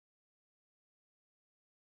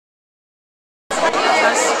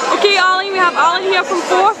Okay, Alan, we have Alan here from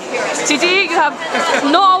 4. Today you have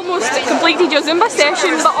not almost completed your Zumba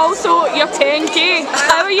session, but also your 10K.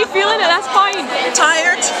 How are you feeling at this point?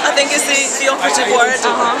 Tired, I think is the operative word,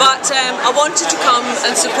 but I wanted to come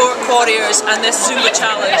and support Quarriers and this Zumba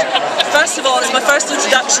challenge. First of all, it's my first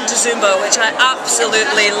introduction to Zumba, which I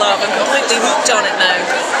absolutely love. I'm completely hooked on it now.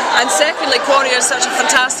 And secondly, Quarriers is such a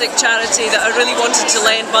fantastic charity that I really wanted to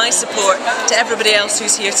lend my support to everybody else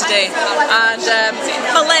who's here today. And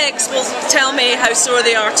my legs will tell me how sore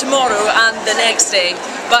they are tomorrow and the next day,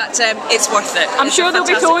 but it's worth it. I'm sure they'll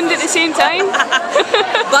be toned at the same time.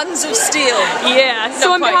 Buns of steel. Yeah,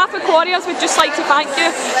 so on behalf of Quarriers, we'd just like to thank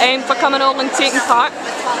you for coming along and taking part.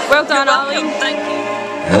 Well done, Arlene. Thank you.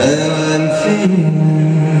 I'm feeling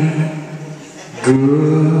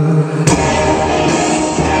good.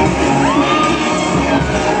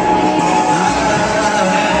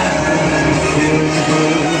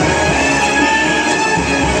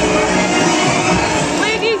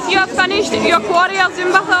 Finished your Quarriers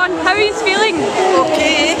Zumbathon. How are you feeling?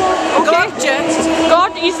 Okay. Gorgeous.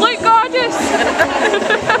 You look gorgeous.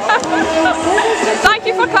 Thank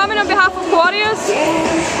you for coming on behalf of Quarriers.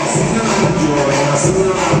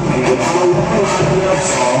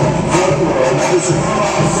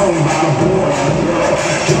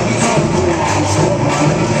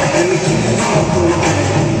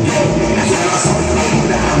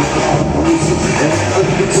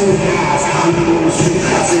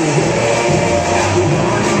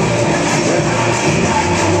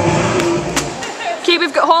 Okay,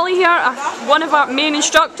 we've got Holly here, one of our main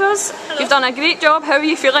instructors. Hello. You've done a great job. How are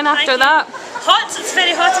you feeling after that? Hot, it's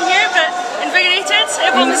very hot in here, but invigorated.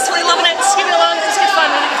 Everyone was totally loving it, just giving along, it was good fun,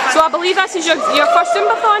 really good fun. So I believe this is your first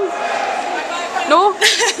Zumbathon? No?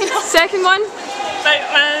 No. Second one? About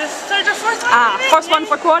my third or fourth one. Ah, maybe? first one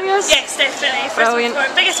for Quarriers? Yes, definitely. First Brilliant.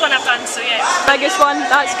 one, biggest one I've done, so yeah. Biggest one,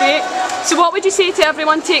 that's great. So what would you say to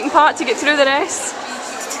everyone taking part to get through the rest?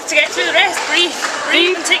 To get through the rest, breathe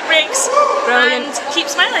and take breaks. Brilliant. And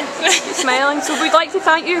keep smiling. Keep smiling. So we'd like to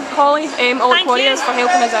thank you, Holly, all Thank Quarriers you. for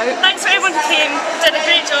helping us out. Thanks for everyone who came, did a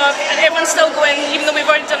great job, and everyone's still going, even though we've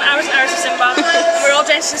already done hours and hours of Zumba. We're all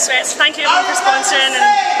drenched in sweat, so thank you everyone for sponsoring and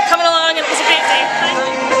coming along, and it was a great day. Thank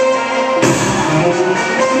you.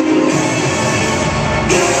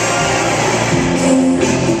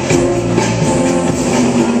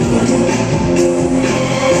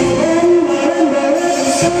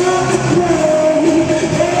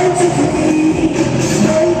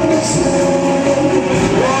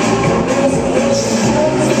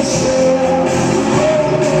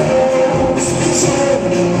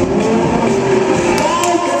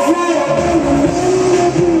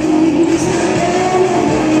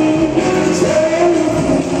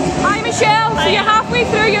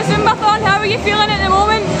 Through your Zumbathon, how are you feeling at the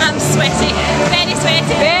moment? I'm sweaty, very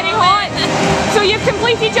sweaty. Very hot. So you've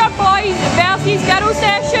completed your boys versus girls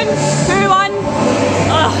session. Who won?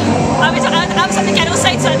 Oh, I was on the girls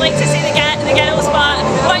side, so I'd like to say the girls, but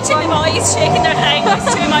watching the boys shaking their thing was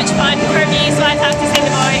too much fun for me, so I'd have to say the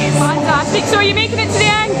boys. Fantastic. So are you making it to the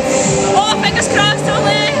end? Oh, fingers crossed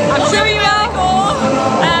only. I'm sure you will.